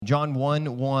John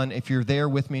 1:1, if you're there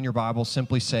with me in your Bible,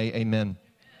 simply say amen.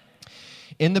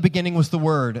 In the beginning was the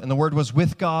Word, and the Word was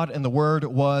with God, and the Word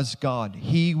was God.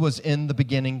 He was in the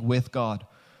beginning with God.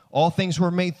 All things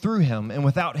were made through him, and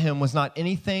without him was not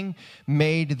anything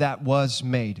made that was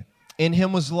made. In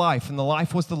him was life, and the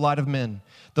life was the light of men.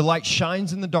 The light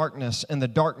shines in the darkness, and the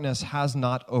darkness has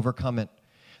not overcome it.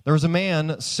 There was a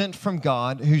man sent from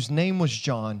God whose name was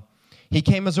John. He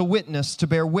came as a witness to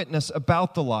bear witness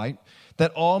about the light,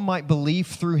 that all might believe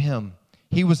through him.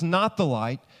 He was not the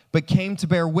light, but came to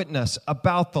bear witness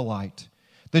about the light.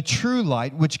 The true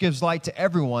light, which gives light to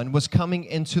everyone, was coming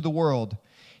into the world.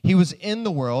 He was in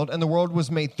the world, and the world was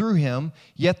made through him,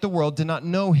 yet the world did not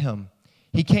know him.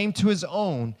 He came to his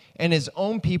own, and his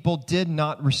own people did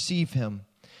not receive him.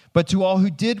 But to all who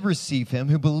did receive him,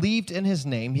 who believed in his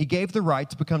name, he gave the right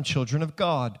to become children of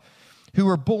God, who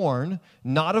were born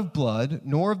not of blood,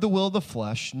 nor of the will of the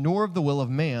flesh, nor of the will of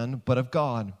man, but of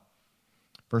God.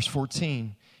 Verse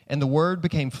 14, and the Word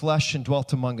became flesh and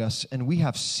dwelt among us, and we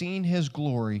have seen his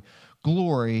glory,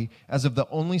 glory as of the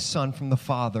only Son from the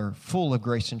Father, full of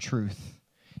grace and truth.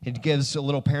 It gives a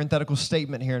little parenthetical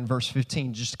statement here in verse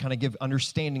 15, just to kind of give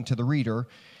understanding to the reader. And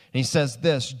he says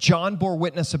this, John bore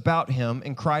witness about him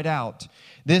and cried out,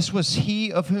 this was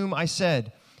he of whom I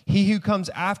said, he who comes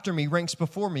after me ranks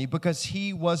before me, because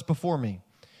he was before me.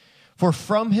 For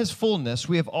from his fullness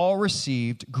we have all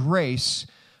received grace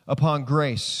upon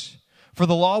grace. For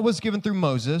the law was given through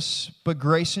Moses, but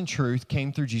grace and truth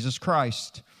came through Jesus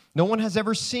Christ. No one has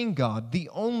ever seen God, the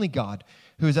only God,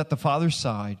 who is at the Father's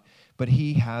side, but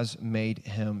he has made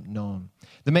him known.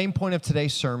 The main point of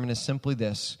today's sermon is simply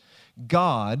this.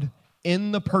 God,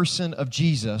 in the person of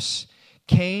Jesus,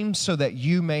 came so that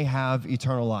you may have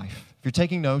eternal life. If you're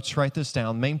taking notes, write this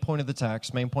down. Main point of the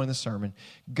text, main point of the sermon.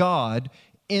 God,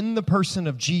 in the person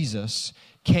of Jesus,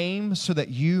 came so that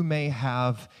you may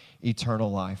have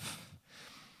eternal life.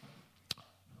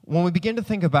 When we begin to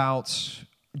think about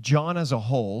John as a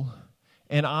whole,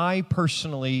 and I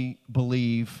personally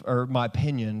believe, or my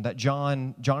opinion, that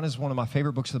John is one of my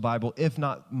favorite books of the Bible, if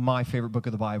not my favorite book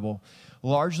of the Bible,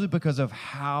 largely because of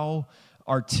how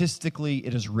artistically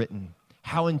it is written,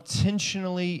 how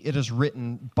intentionally it is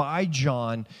written by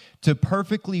John to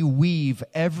perfectly weave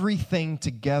everything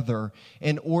together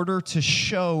in order to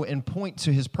show and point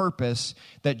to his purpose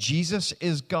that Jesus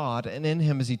is God and in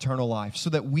him is eternal life,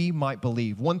 so that we might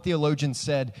believe. One theologian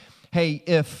said, hey,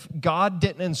 if God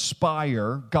didn't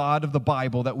inspire God of the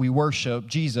Bible that we worship,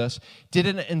 Jesus,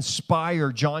 didn't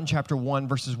inspire John chapter 1,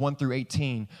 verses 1 through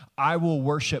 18, I will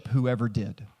worship whoever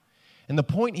did. And the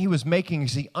point he was making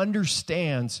is he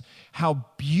understands how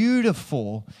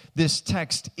beautiful this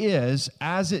text is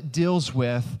as it deals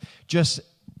with just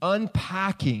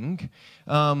unpacking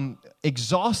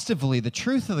exhaustively the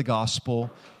truth of the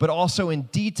gospel, but also in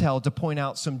detail to point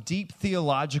out some deep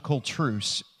theological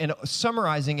truths, and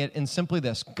summarizing it in simply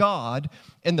this. God,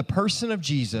 in the person of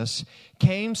Jesus,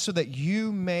 came so that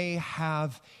you may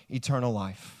have eternal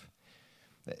life.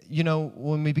 You know,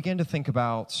 when we begin to think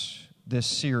about this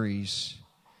series,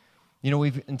 you know,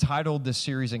 we've entitled this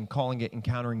series and calling it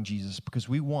Encountering Jesus, because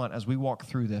we want, as we walk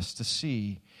through this, to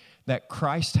see that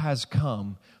Christ has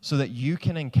come so that you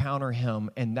can encounter him,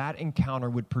 and that encounter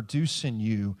would produce in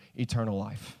you eternal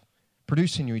life.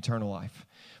 Produce in you eternal life.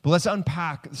 But let's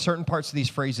unpack certain parts of these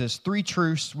phrases. 3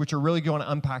 truths, which are really going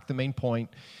to unpack the main point.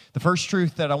 The first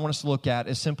truth that I want us to look at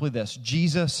is simply this.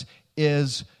 Jesus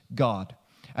is God.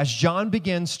 As John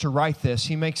begins to write this,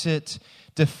 he makes it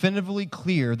definitively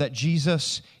clear that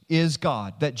Jesus is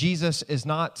God, that Jesus is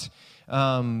not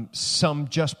some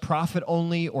just prophet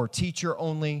only or teacher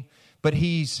only, but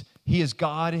he is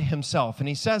God himself. And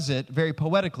he says it very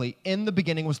poetically, in the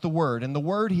beginning was the Word. And the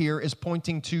Word here is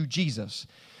pointing to Jesus.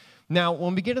 Now,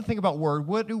 when we begin to think about word,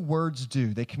 what do words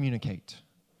do? They communicate.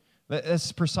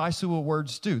 That's precisely what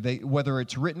words do. Whether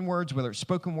it's written words, whether it's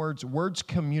spoken words, words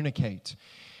communicate.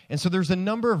 And so there's a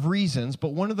number of reasons, but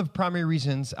one of the primary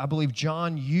reasons I believe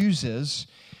John uses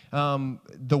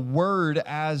the word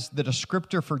as the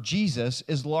descriptor for Jesus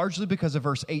is largely because of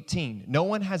verse 18. No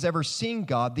one has ever seen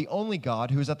God, the only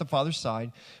God who is at the Father's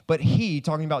side, but he,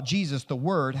 talking about Jesus, the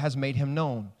Word, has made him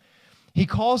known. He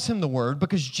calls him the Word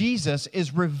because Jesus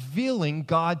is revealing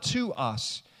God to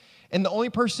us. And the only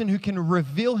person who can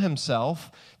reveal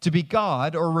himself to be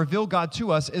God or reveal God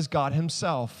to us is God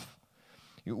himself.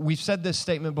 We've said this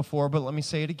statement before, but let me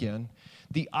say it again.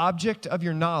 The object of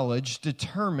your knowledge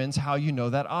determines how you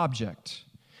know that object.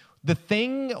 The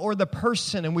thing or the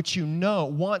person in which you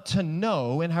want to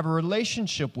know, and have a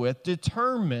relationship with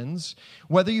determines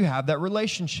whether you have that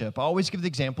relationship. I always give the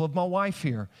example of my wife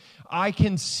here. I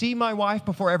can see my wife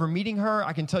before ever meeting her.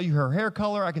 I can tell you her hair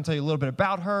color. I can tell you a little bit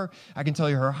about her. I can tell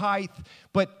you her height.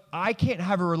 But I can't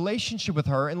have a relationship with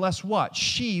her unless what?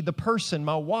 She, the person,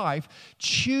 my wife,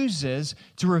 chooses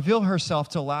to reveal herself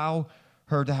to allow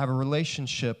her to have a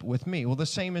relationship with me. Well, the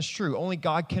same is true. Only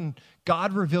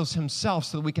God reveals himself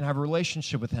so that we can have a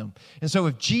relationship with him. And so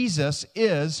if Jesus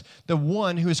is the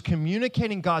one who is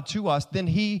communicating God to us, then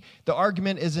the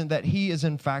argument isn't that he is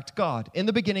in fact God. In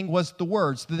the beginning was the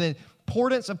Word. So the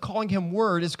importance of calling him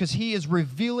Word is because he is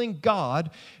revealing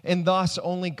God, and thus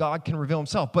only God can reveal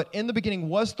himself. But in the beginning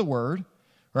was the Word,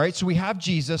 right? So we have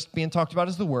Jesus being talked about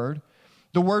as the Word.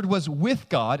 The Word was with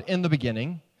God in the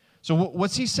beginning. So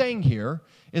what's he saying here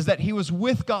is that he was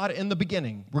with God in the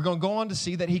beginning. We're going to go on to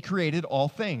see that he created all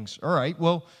things. All right,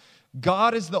 well,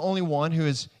 God is the only one who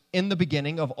is in the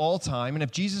beginning of all time. And if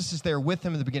Jesus is there with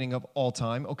him in the beginning of all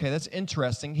time, okay, that's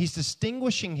interesting. He's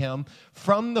distinguishing him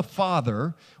from the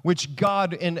Father, which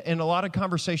God, in a lot of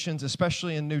conversations,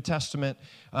 especially in New Testament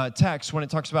texts, when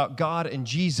it talks about God and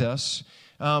Jesus,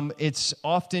 it's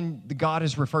often God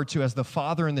is referred to as the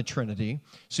Father in the Trinity.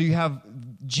 So you have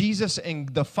Jesus and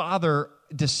the Father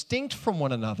distinct from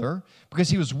one another because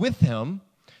he was with him.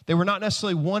 They were not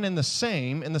necessarily one and the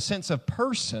same in the sense of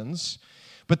persons,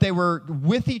 but they were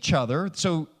with each other.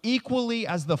 So equally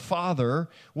as the Father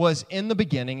was in the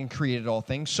beginning and created all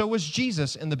things, so was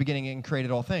Jesus in the beginning and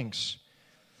created all things.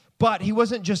 But he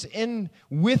wasn't just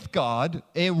with God,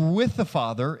 with the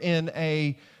Father in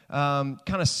a kind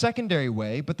of secondary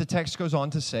way, but the text goes on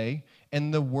to say,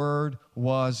 and the Word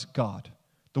was God.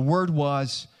 The Word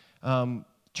was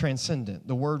transcendent.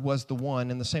 The Word was the one.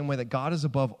 In the same way that God is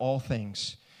above all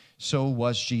things, so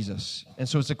was Jesus. And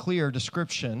so it's a clear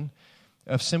description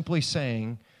of simply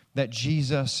saying that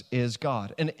Jesus is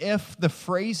God. And if the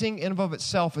phrasing in and of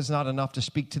itself is not enough to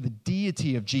speak to the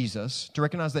deity of Jesus, to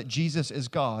recognize that Jesus is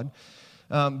God,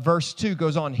 verse 2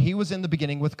 goes on, he was in the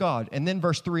beginning with God. And then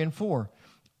verse 3 and 4,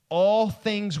 all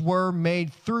things were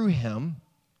made through him,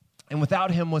 and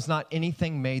without him was not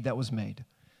anything made that was made.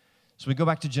 So we go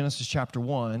back to Genesis chapter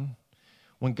 1,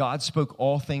 when God spoke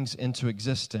all things into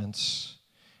existence,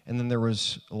 and then there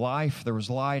was life, there was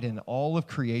light in all of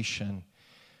creation.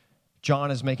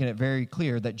 John is making it very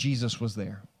clear that Jesus was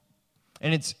there.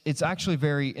 And it's actually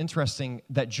very interesting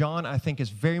that John, I think, is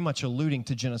very much alluding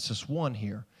to Genesis 1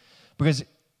 here. Because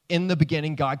in the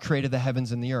beginning, God created the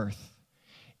heavens and the earth.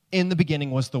 In the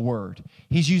beginning was the Word.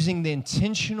 He's using the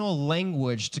intentional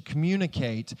language to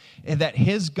communicate that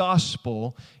his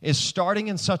gospel is starting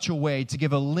in such a way to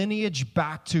give a lineage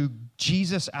back to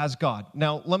Jesus as God.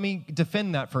 Now, let me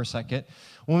defend that for a second.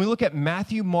 When we look at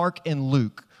Matthew, Mark, and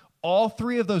Luke, all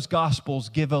three of those gospels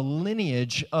give a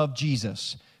lineage of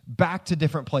Jesus back to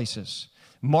different places.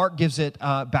 Mark gives it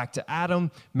back to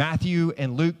Adam. Matthew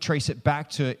and Luke trace it back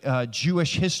to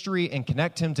Jewish history and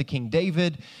connect him to King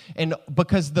David. And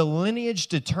because the lineage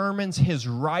determines his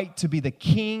right to be the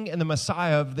king and the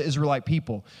Messiah of the Israelite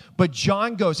people. But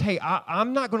John goes, hey,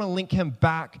 I'm not going to link him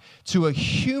back to a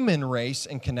human race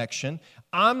and connection.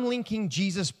 I'm linking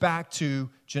Jesus back to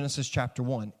Genesis chapter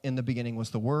 1. In the beginning was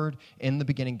the Word. In the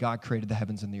beginning, God created the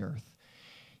heavens and the earth.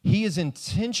 He is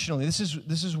intentionally, this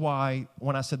is why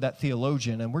when I said that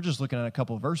theologian, and we're just looking at a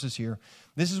couple of verses here,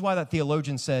 this is why that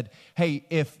theologian said, hey,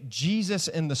 if Jesus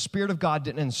and the Spirit of God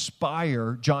didn't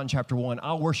inspire John chapter 1,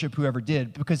 I'll worship whoever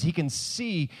did, because he can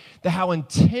see how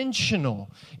intentional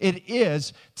it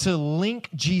is to link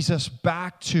Jesus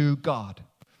back to God.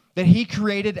 That he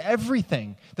created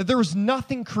everything, that there was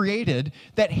nothing created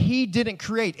that he didn't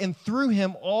create, and through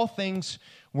him all things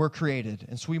were created.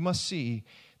 And so we must see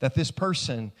that this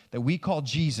person that we call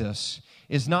Jesus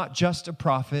is not just a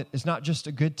prophet, is not just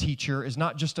a good teacher, is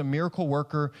not just a miracle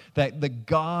worker that the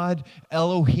God,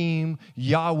 Elohim,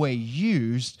 Yahweh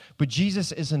used, but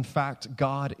Jesus is in fact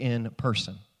God in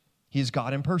person. He is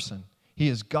God in person. He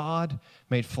is God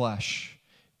made flesh.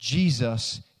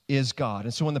 Jesus is God.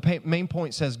 And so when the main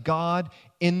point says God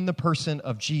in the person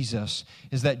of Jesus,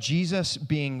 is that Jesus,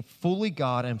 being fully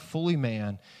God and fully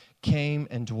man, came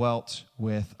and dwelt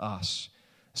with us.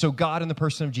 So God in the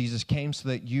person of Jesus came so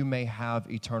that you may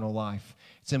have eternal life.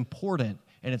 It's important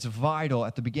and it's vital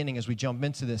at the beginning as we jump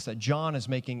into this that John is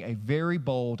making a very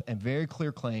bold and very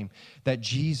clear claim that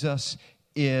Jesus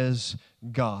is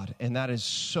God. And that is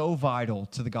so vital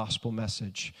to the gospel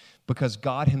message because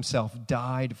God himself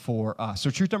died for us. So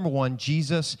truth number one,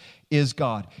 Jesus is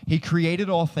God. He created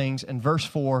all things. And verse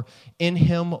 4, in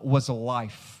him was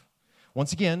life.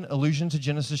 Once again, allusion to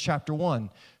Genesis chapter 1.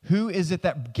 Who is it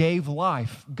that gave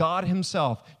life? God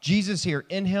himself. Jesus here,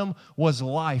 in him was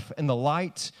life, and the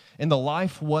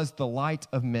life was the light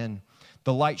of men.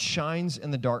 The light shines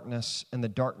in the darkness, and the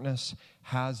darkness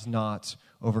has not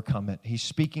overcome it. He's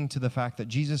speaking to the fact that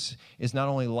Jesus is not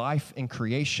only life in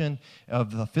creation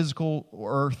of the physical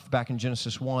earth back in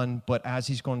Genesis 1, but as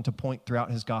he's going to point throughout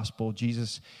his gospel,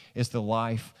 Jesus is the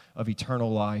life of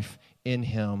eternal life in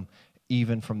him,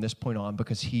 even from this point on,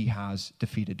 because he has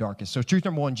defeated darkness. So truth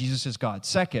number one, Jesus is God.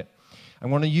 Second, I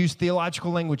want to use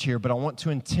theological language here, but I want to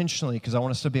intentionally, because I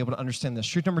want us to be able to understand this.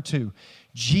 Truth number two,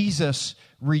 Jesus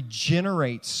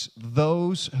regenerates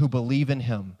those who believe in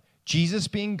him. Jesus,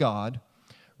 being God,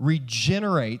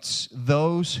 regenerates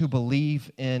those who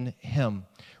believe in him.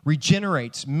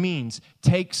 Regenerates means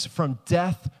takes from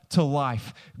death to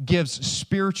life, gives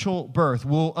spiritual birth.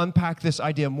 We'll unpack this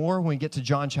idea more when we get to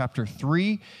John chapter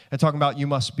 3 and talking about you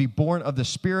must be born of the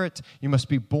Spirit, you must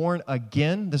be born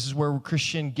again. This is where a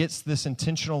Christian gets this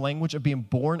intentional language of being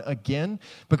born again,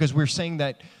 because we're saying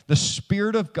that the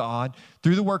Spirit of God,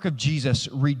 through the work of Jesus,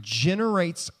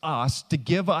 regenerates us to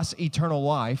give us eternal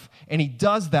life, and he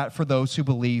does that for those who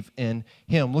believe in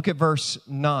him. Look at verse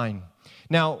 9.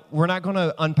 Now, we're not going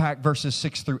to unpack verses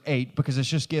 6 through 8 because it's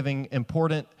just giving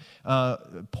important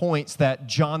points that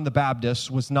John the Baptist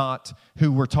was not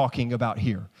who we're talking about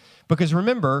here. Because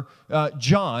remember,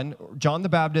 John the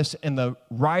Baptist and the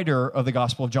writer of the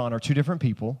Gospel of John are two different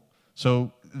people.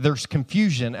 So there's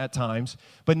confusion at times.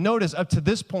 But notice, up to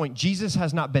this point, Jesus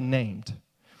has not been named.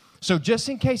 So just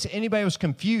in case anybody was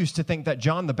confused to think that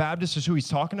John the Baptist is who he's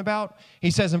talking about, he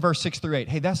says in verse 6 through 8,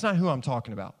 hey, that's not who I'm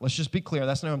talking about. Let's just be clear.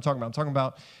 That's not who I'm talking about. I'm talking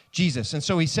about Jesus. And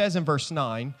so he says in verse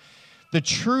 9, the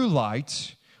true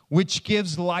light, which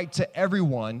gives light to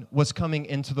everyone, was coming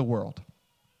into the world.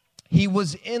 He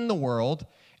was in the world,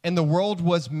 and the world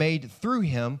was made through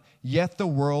him, yet the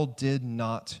world did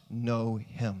not know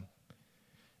him.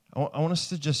 I want us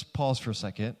to just pause for a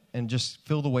second and just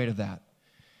feel the weight of that.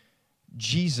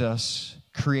 Jesus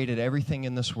created everything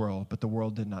in this world, but the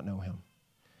world did not know him.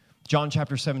 John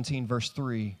chapter 17, verse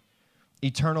 3,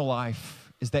 eternal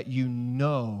life is that you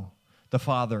know the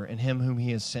Father and him whom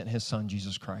he has sent, his Son,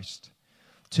 Jesus Christ.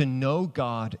 To know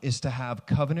God is to have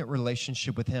covenant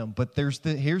relationship with him. But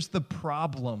here's the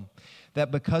problem,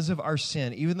 that because of our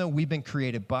sin, even though we've been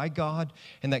created by God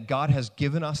and that God has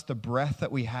given us the breath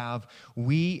that we have,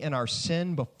 we in our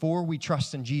sin, before we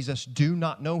trust in Jesus, do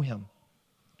not know him.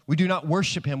 We do not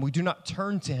worship him. We do not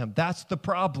turn to him. That's the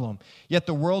problem. Yet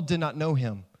the world did not know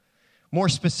him. More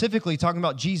specifically, talking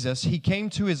about Jesus, he came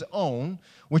to his own,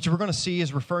 which we're going to see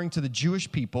is referring to the Jewish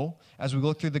people as we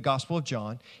look through the Gospel of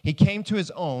John. He came to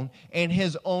his own, and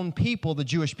his own people, the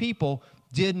Jewish people,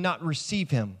 did not receive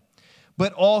him.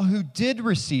 But all who did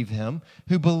receive him,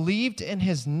 who believed in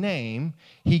his name,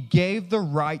 he gave the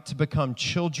right to become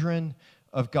children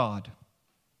of God.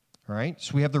 All right?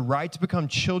 So we have the right to become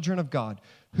children of God.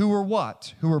 Who were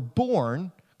what? Who were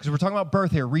born, because we're talking about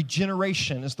birth here.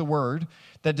 Regeneration is the word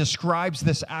that describes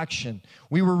this action.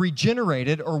 We were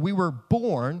regenerated, or we were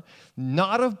born,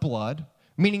 not of blood,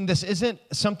 meaning this isn't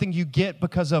something you get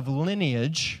because of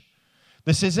lineage.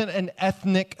 This isn't an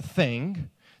ethnic thing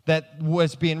that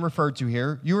was being referred to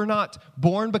here. You were not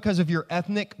born because of your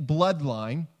ethnic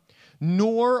bloodline,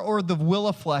 nor or the will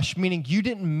of flesh, meaning you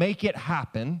didn't make it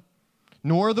happen,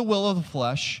 nor the will of the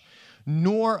flesh,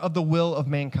 nor of the will of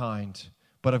mankind,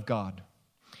 but of God.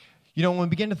 You know, when we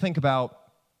begin to think about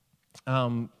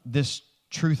this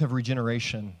truth of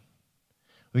regeneration,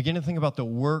 we begin to think about the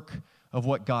work of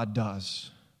what God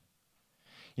does.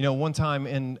 You know, one time,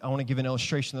 and I want to give an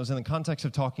illustration that was in the context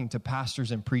of talking to pastors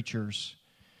and preachers,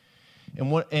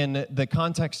 and the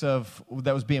context of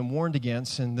that was being warned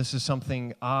against, and this is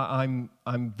something I'm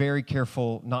very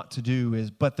careful not to do,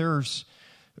 but there's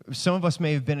some of us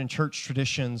may have been in church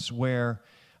traditions where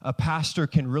a pastor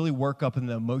can really work up in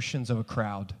the emotions of a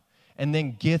crowd and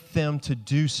then get them to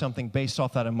do something based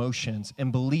off that emotions,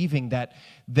 and believing that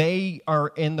they are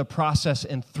in the process,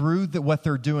 and through what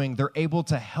they're doing, they're able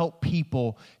to help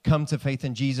people come to faith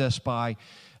in Jesus by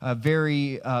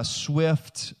very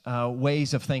swift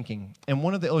ways of thinking. And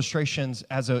one of the illustrations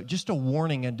as just a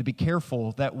warning and to be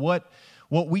careful that what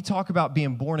we talk about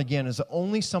being born again is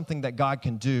only something that God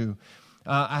can do.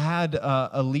 I had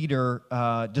a leader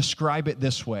describe it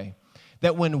this way,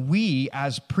 that when we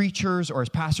as preachers or as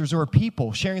pastors or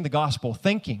people sharing the gospel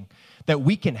thinking that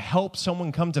we can help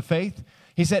someone come to faith,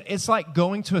 he said it's like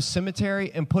going to a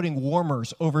cemetery and putting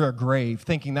warmers over a grave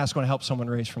thinking that's going to help someone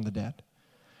raise from the dead.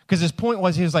 Because his point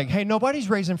was, he was like, hey, nobody's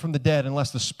raising from the dead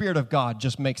unless the Spirit of God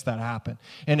just makes that happen.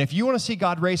 And if you want to see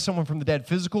God raise someone from the dead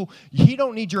physical, he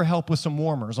don't need your help with some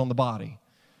warmers on the body.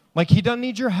 Like, he doesn't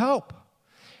need your help.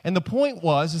 And the point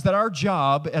is that our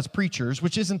job as preachers,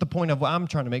 which isn't the point of what I'm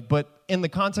trying to make, but in the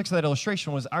context of that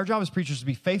illustration was our job as preachers to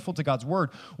be faithful to God's word.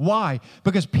 Why?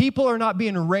 Because people are not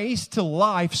being raised to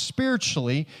life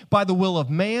spiritually by the will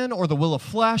of man or the will of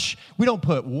flesh. We don't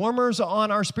put warmers on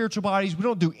our spiritual bodies. We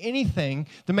don't do anything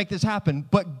to make this happen.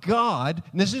 But God,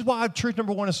 and this is why truth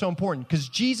number one is so important, because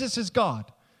Jesus is God.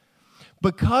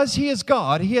 Because he is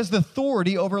God, he has the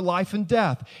authority over life and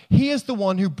death. He is the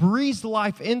one who breathes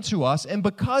life into us. And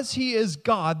because he is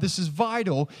God, this is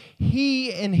vital,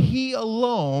 he and he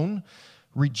alone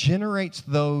regenerates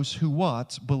those who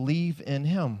what? Believe in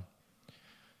him.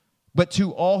 But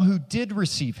to all who did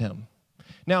receive him.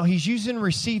 Now, he's using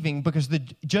receiving because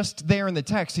just there in the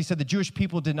text, he said the Jewish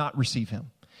people did not receive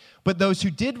him. But those who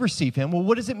did receive him, well,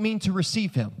 what does it mean to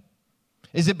receive him?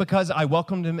 Is it because I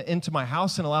welcomed him into my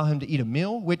house and allow him to eat a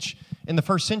meal? Which in the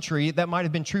first century, that might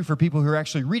have been true for people who are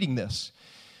actually reading this.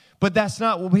 But that's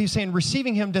not what he's saying.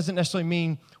 Receiving him doesn't necessarily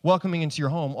mean welcoming into your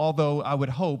home, although I would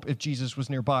hope if Jesus was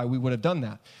nearby, we would have done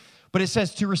that. But it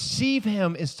says to receive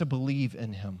him is to believe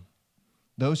in him.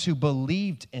 Those who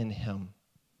believed in him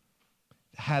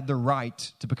had the right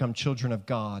to become children of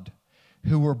God,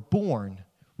 who were born,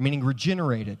 meaning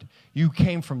regenerated. You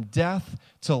came from death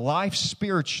to life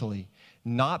spiritually.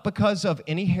 Not because of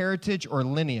any heritage or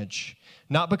lineage,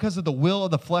 not because of the will of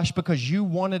the flesh, because you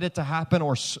wanted it to happen,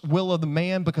 or will of the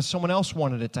man, because someone else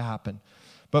wanted it to happen,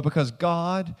 but because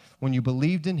God, when you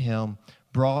believed in him,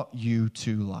 brought you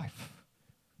to life.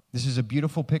 This is a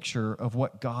beautiful picture of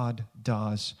what God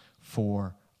does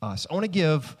for us. I want to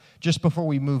give, just before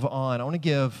we move on, I want to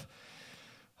give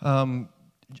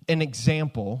an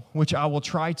example, which I will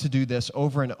try to do this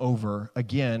over and over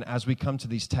again as we come to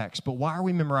these texts. But why are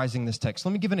we memorizing this text?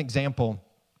 Let me give an example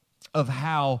of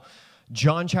how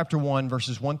John chapter 1,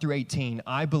 verses 1 through 18,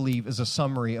 I believe is a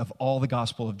summary of all the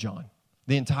Gospel of John,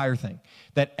 the entire thing.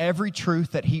 That every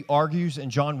truth that he argues in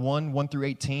John 1 through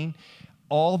 18,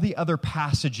 all the other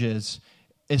passages,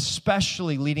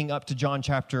 especially leading up to John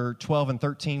chapter 12 and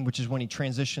 13, which is when he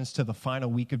transitions to the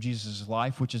final week of Jesus'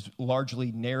 life, which is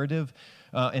largely narrative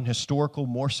and historical,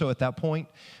 more so at that point.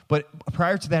 But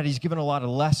prior to that, he's given a lot of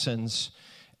lessons,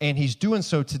 and he's doing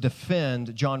so to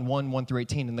defend John 1 through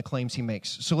 18 and the claims he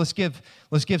makes. So let's give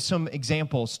some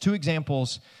examples, two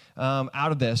examples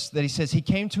out of this, that he says, he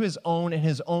came to his own, and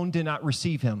his own did not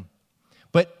receive him.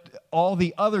 But all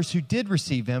the others who did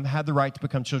receive him had the right to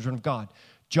become children of God.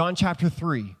 John chapter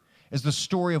 3 is the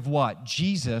story of what?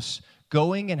 Jesus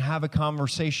going and have a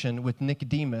conversation with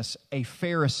Nicodemus, a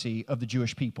Pharisee of the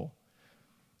Jewish people.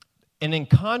 And in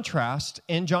contrast,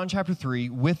 in John chapter 3,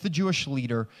 with the Jewish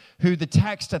leader, who the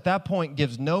text at that point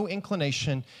gives no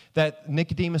inclination that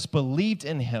Nicodemus believed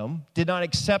in him, did not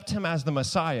accept him as the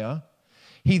Messiah,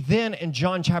 he then, in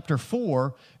John chapter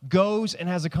 4, goes and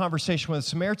has a conversation with a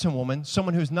Samaritan woman,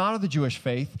 someone who's not of the Jewish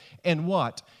faith, and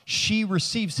what? She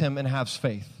receives him and has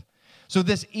faith. So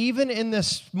this, even in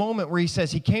this moment where he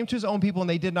says he came to his own people and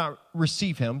they did not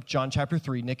receive him, John chapter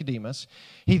 3, Nicodemus,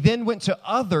 he then went to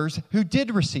others who did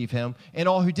receive him, and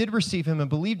all who did receive him and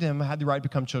believed in him had the right to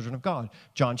become children of God,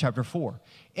 John chapter 4.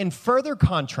 In further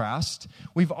contrast,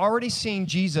 we've already seen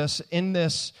Jesus in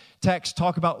this text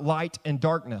talk about light and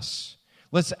darkness.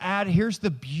 Let's add, here's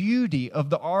the beauty of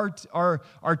the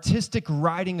artistic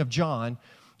writing of John,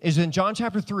 is in John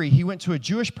chapter 3, he went to a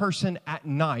Jewish person at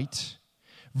night,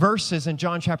 versus in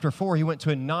John chapter 4, he went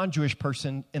to a non-Jewish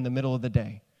person in the middle of the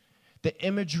day. The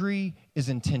imagery is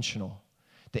intentional.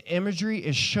 The imagery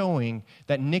is showing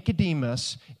that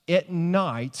Nicodemus at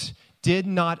night did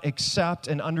not accept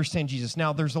and understand Jesus.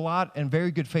 Now, there's a lot and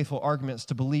very good faithful arguments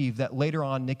to believe that later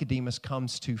on Nicodemus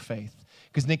comes to faith,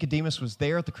 because Nicodemus was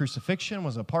there at the crucifixion,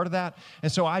 was a part of that. And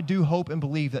so I do hope and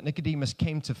believe that Nicodemus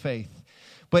came to faith.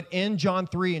 But in John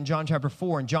 3 and John chapter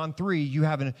 4, in John 3, you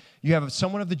have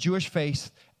someone of the Jewish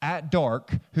faith at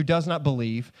dark who does not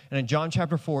believe. And in John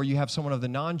chapter 4, you have someone of the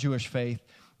non-Jewish faith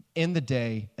in the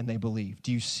day, and they believe.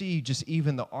 Do you see just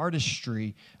even the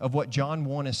artistry of what John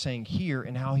 1 is saying here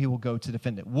and how he will go to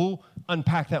defend it? We'll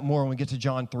unpack that more when we get to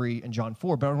John 3 and John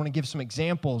 4, but I want to give some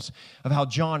examples of how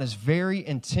John is very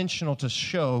intentional to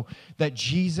show that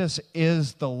Jesus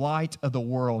is the light of the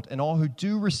world, and all who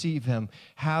do receive him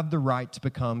have the right to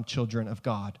become children of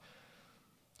God.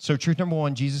 So truth number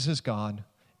one, Jesus is God,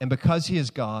 and because he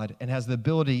is God and has the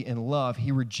ability in love,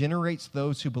 he regenerates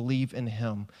those who believe in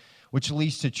him, which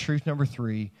leads to truth number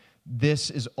 3. This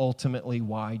is ultimately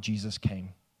why Jesus came.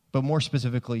 But more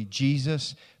specifically,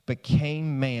 Jesus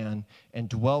became man and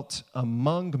dwelt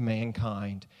among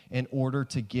mankind in order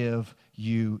to give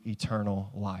you eternal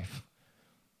life.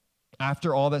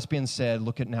 After all that's been said,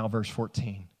 look at now verse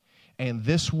 14. And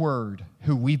this Word,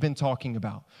 who we've been talking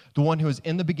about, the one who is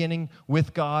in the beginning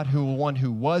with God, the one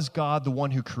who was God, the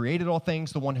one who created all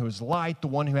things, the one who is light, the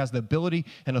one who has the ability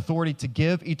and authority to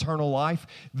give eternal life,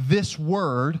 this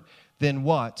Word then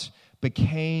what?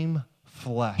 Became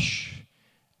flesh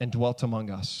and dwelt among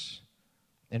us.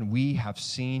 And we have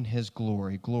seen his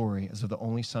glory as of the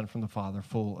only Son from the Father,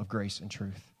 full of grace and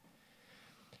truth.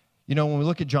 You know, when we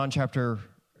look at when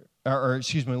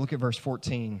we look at verse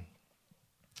 14,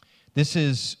 this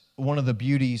is one of the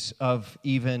beauties of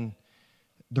even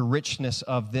the richness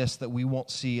of this that we won't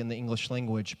see in the English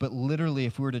language. But literally,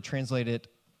 if we were to translate it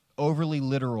overly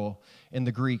literal in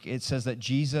the Greek, it says that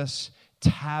Jesus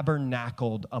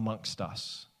tabernacled amongst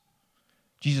us.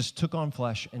 Jesus took on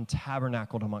flesh and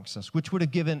tabernacled amongst us, which would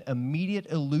have given immediate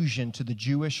illusion to the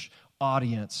Jewish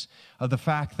audience of the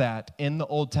fact that in the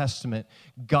Old Testament,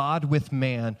 God with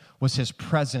man was his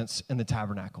presence in the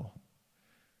tabernacle.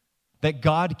 That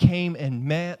God came and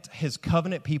met his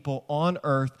covenant people on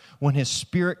earth when his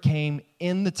Spirit came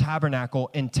in the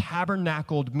tabernacle, and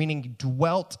tabernacled, meaning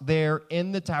dwelt there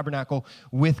in the tabernacle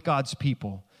with God's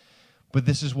people. But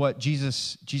this is what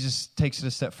Jesus takes it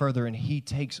a step further, and he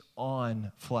takes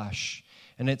on flesh.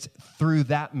 And it's through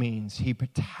that means he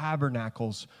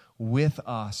tabernacles with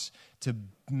us to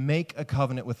make a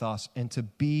covenant with us and to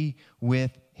be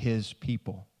with his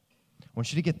people. I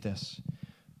want you to get this.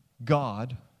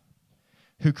 God,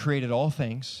 who created all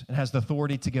things and has the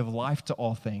authority to give life to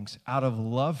all things, out of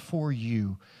love for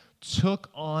you, took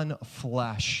on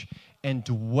flesh and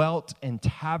dwelt and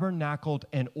tabernacled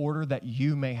in order that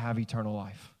you may have eternal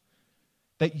life.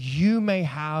 That you may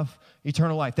have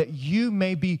eternal life. That you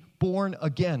may be born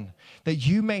again. That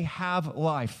you may have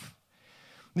life.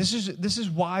 This is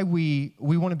why we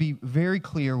want to be very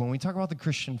clear when we talk about the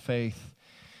Christian faith.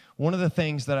 One of the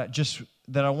things that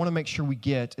I want to make sure we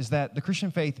get is that the Christian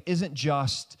faith isn't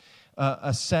just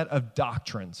a set of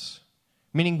doctrines.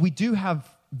 Meaning we do have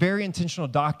very intentional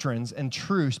doctrines and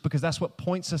truths because that's what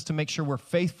points us to make sure we're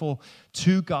faithful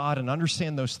to God and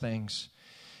understand those things.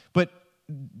 But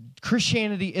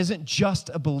Christianity isn't just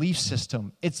a belief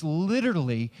system. It's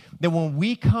literally that when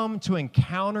we come to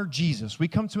encounter Jesus, we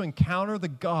come to encounter the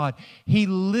God, he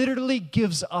literally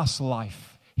gives us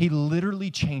life. He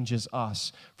literally changes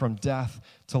us from death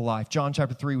to life. John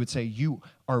chapter 3 would say, you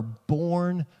are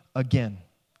born again.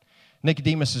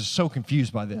 Nicodemus is so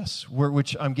confused by this,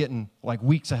 which I'm getting like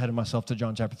weeks ahead of myself to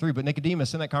John chapter 3. But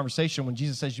Nicodemus, in that conversation, when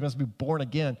Jesus says you must be born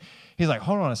again, he's like,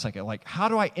 hold on a second. Like, how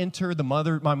do I enter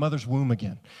my mother's womb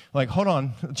again? Like, hold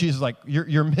on. Jesus is like,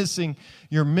 you're missing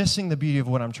the beauty of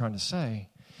what I'm trying to say.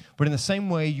 But in the same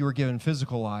way you were given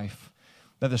physical life,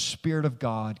 that the Spirit of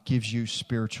God gives you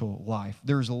spiritual life.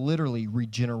 There's literally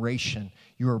regeneration.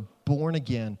 You are born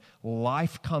again.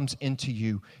 Life comes into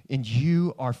you, and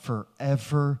you are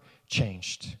forever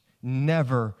changed,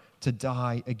 never to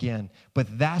die again.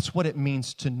 But that's what it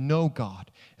means to know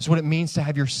God. It's what it means to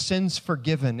have your sins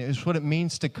forgiven. It's what it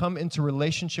means to come into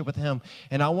relationship with him.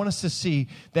 And I want us to see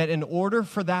that in order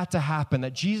for that to happen,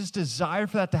 that Jesus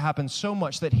desired for that to happen so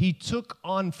much that he took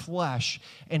on flesh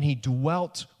and he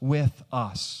dwelt with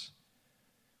us.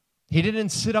 He didn't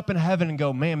sit up in heaven and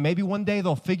go, man, maybe one day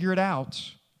they'll figure it out.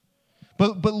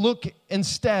 But look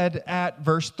instead at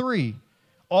verse 3.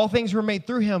 All things were made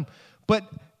through him, but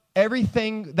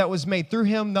everything that was made through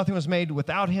him, nothing was made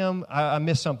without him. I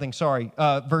missed something, sorry.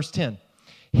 Verse 10.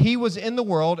 He was in the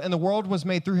world, and the world was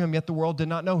made through him, yet the world did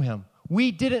not know him.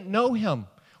 We didn't know him.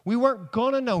 We weren't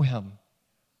going to know him.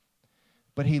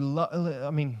 But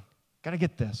got to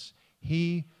get this.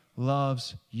 He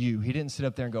loves you. He didn't sit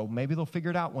up there and go, maybe they'll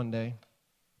figure it out one day.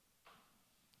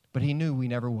 But he knew we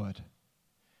never would.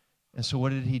 And so what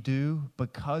did he do?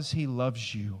 Because he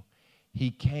loves you, he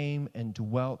came and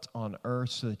dwelt on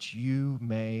earth so that you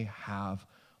may have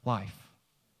life,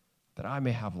 that I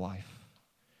may have life.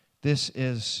 This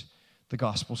is the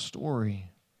gospel story.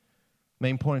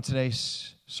 Main point of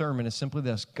today's sermon is simply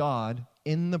this. God,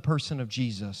 in the person of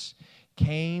Jesus,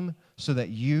 came so that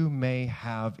you may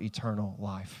have eternal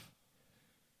life.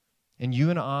 And you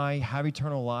and I have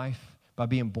eternal life by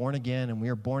being born again, and we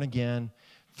are born again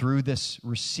through this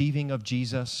receiving of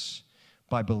Jesus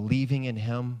by believing in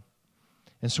him.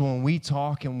 And so when we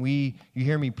talk and you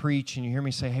hear me preach and you hear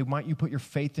me say, hey, might you put your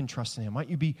faith and trust in him? Might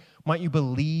you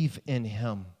believe in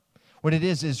him? What it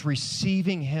is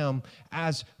receiving him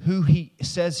as who he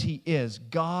says he is,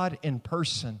 God in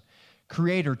person,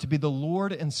 creator, to be the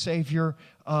Lord and Savior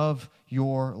of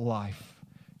your life.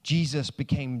 Jesus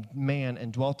became man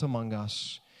and dwelt among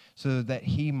us so that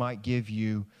he might give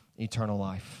you eternal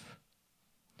life.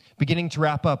 Beginning to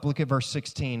wrap up, look at verse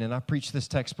 16. And I preached this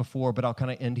text before, but I'll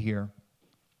kind of end here.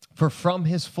 For from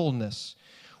his fullness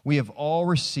we have all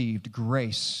received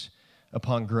grace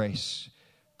upon grace.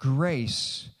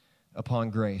 Grace upon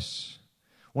grace.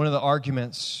 One of the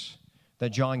arguments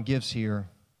that John gives here,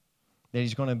 that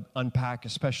he's going to unpack,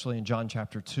 especially in John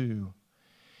chapter 2,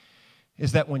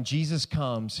 is that when Jesus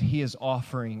comes, he is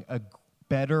offering a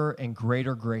better and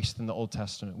greater grace than the Old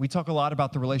Testament. We talk a lot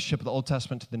about the relationship of the Old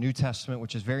Testament to the New Testament,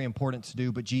 which is very important to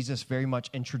do, but Jesus very much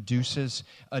introduces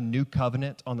a new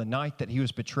covenant on the night that he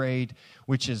was betrayed,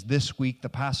 which is this week, the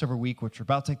Passover week, which we're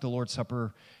about to take the Lord's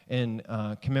Supper in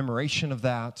commemoration of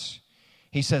that.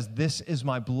 He says, "This is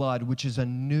my blood, which is a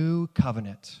new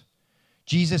covenant."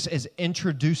 Jesus is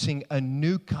introducing a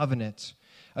new covenant,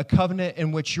 a covenant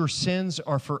in which your sins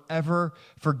are forever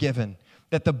forgiven,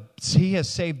 that he has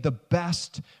saved the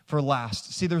best for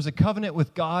last. See, there's a covenant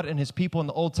with God and his people in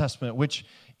the Old Testament, which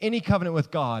any covenant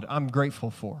with God, I'm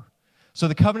grateful for. So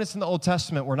the covenants in the Old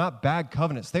Testament were not bad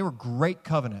covenants. They were great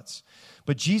covenants.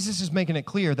 But Jesus is making it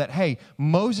clear that, hey,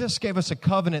 Moses gave us a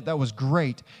covenant that was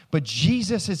great, but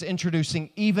Jesus is introducing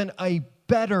even a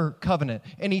better covenant,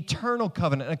 an eternal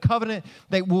covenant, a covenant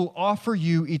that will offer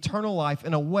you eternal life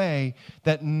in a way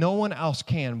that no one else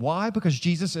can. Why? Because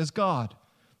Jesus is God.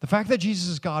 The fact that Jesus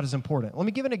is God is important. Let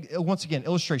me give it, once again,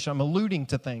 illustration. I'm alluding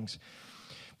to things.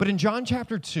 But in John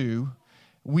chapter 2,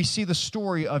 we see the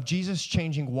story of Jesus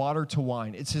changing water to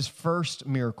wine. It's his first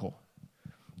miracle.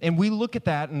 And we look at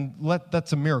that and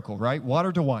that's a miracle, right?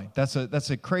 Water to wine. That's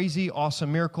a crazy,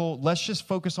 awesome miracle. Let's just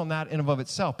focus on that in and of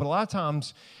itself. But a lot of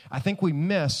times, I think we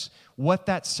miss what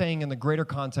that's saying in the greater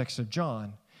context of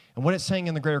John. And what it's saying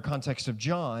in the greater context of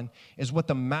John is what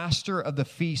the master of the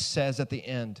feast says at the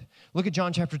end. Look at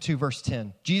John chapter 2, verse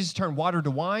 10. Jesus turned water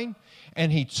to wine,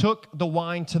 and he took the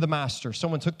wine to the master.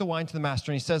 Someone took the wine to the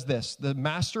master, and he says this. The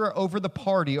master over the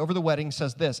party, over the wedding,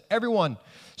 says this. Everyone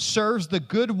serves the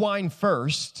good wine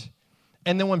first,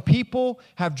 and then when people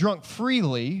have drunk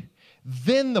freely,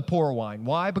 then the poor wine.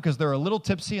 Why? Because they're a little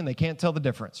tipsy and they can't tell the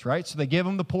difference, right? So they give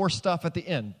them the poor stuff at the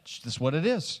end. That's what it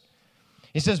is.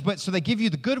 He says, but so they give you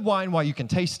the good wine while you can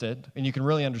taste it and you can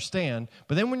really understand.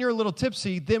 But then when you're a little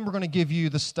tipsy, then we're going to give you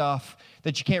the stuff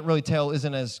that you can't really tell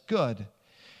isn't as good.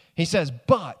 He says,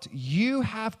 but you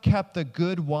have kept the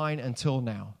good wine until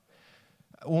now.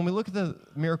 When we look at the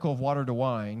miracle of water to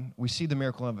wine, we see the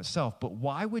miracle of itself. But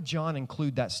why would John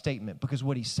include that statement? Because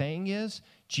what he's saying is,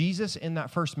 Jesus in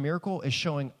that first miracle is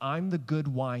showing, I'm the good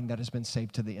wine that has been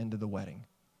saved to the end of the wedding.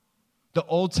 The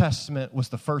Old Testament was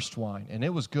the first wine, and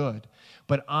it was good.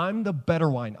 But I'm the better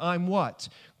wine. I'm what?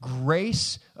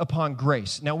 Grace upon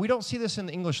grace. Now, we don't see this in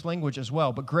the English language as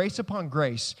well, but grace upon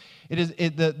grace,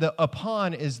 the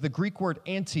upon is the Greek word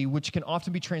anti, which can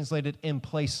often be translated in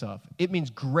place of. It means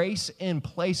grace in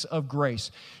place of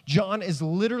grace. John is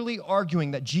literally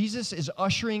arguing that Jesus is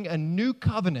ushering a new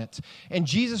covenant, and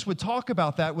Jesus would talk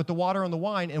about that with the water and the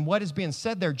wine, and what is being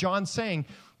said there, John's saying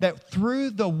that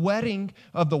through the wedding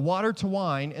of the water to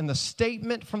wine and the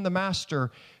statement from the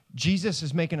master, Jesus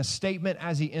is making a statement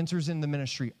as he enters in the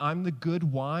ministry. I'm the good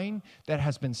wine that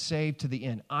has been saved to the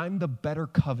end. I'm the better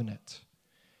covenant.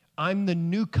 I'm the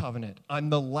new covenant.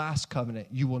 I'm the last covenant.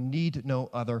 You will need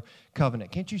no other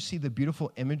covenant. Can't you see the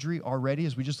beautiful imagery already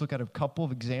as we just look at a couple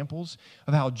of examples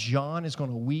of how John is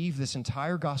going to weave this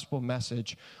entire gospel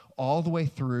message all the way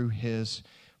through his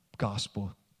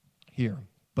gospel here?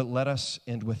 But let us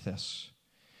end with this.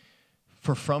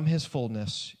 For from his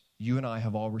fullness, you and I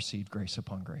have all received grace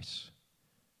upon grace.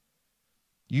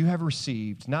 You have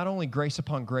received not only grace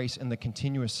upon grace in the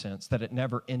continuous sense, that it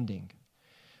never ending,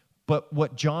 but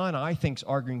what John, I think, is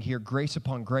arguing here, grace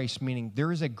upon grace, meaning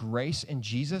there is a grace in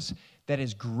Jesus that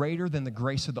is greater than the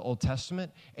grace of the Old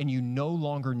Testament, and you no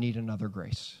longer need another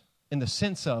grace. In the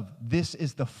sense of, this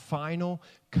is the final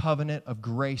covenant of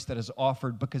grace that is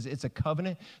offered because it's a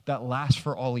covenant that lasts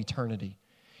for all eternity.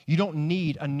 You don't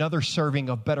need another serving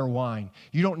of better wine.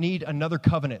 You don't need another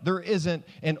covenant. There isn't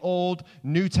an Old,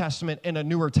 New Testament, and a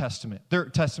newer Testament.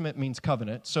 Testament means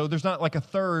covenant. So there's not like a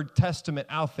third testament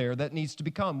out there that needs to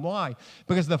become. Why?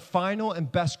 Because the final and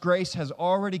best grace has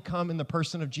already come in the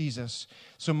person of Jesus.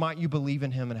 So might you believe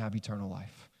in him and have eternal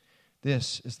life.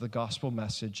 This is the gospel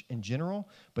message in general,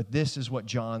 but this is what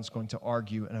John's going to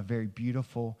argue in a very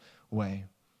beautiful way.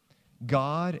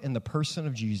 God, in the person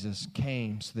of Jesus,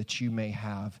 came so that you may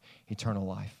have eternal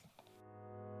life.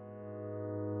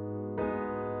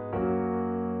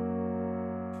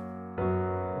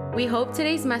 We hope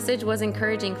today's message was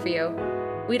encouraging for you.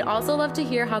 We'd also love to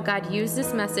hear how God used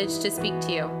this message to speak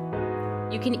to you.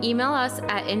 You can email us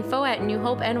at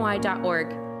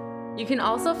info@newhopeny.org. You can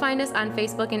also find us on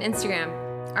Facebook and Instagram.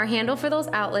 Our handle for those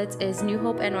outlets is New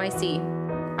Hope NYC.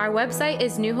 Our website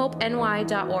is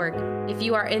newhopeny.org. If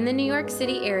you are in the New York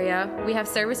City area, we have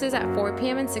services at 4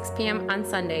 p.m. and 6 p.m. on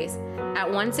Sundays at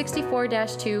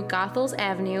 164-2 Goethals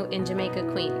Avenue in Jamaica,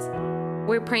 Queens.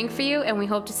 We're praying for you, and we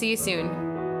hope to see you soon.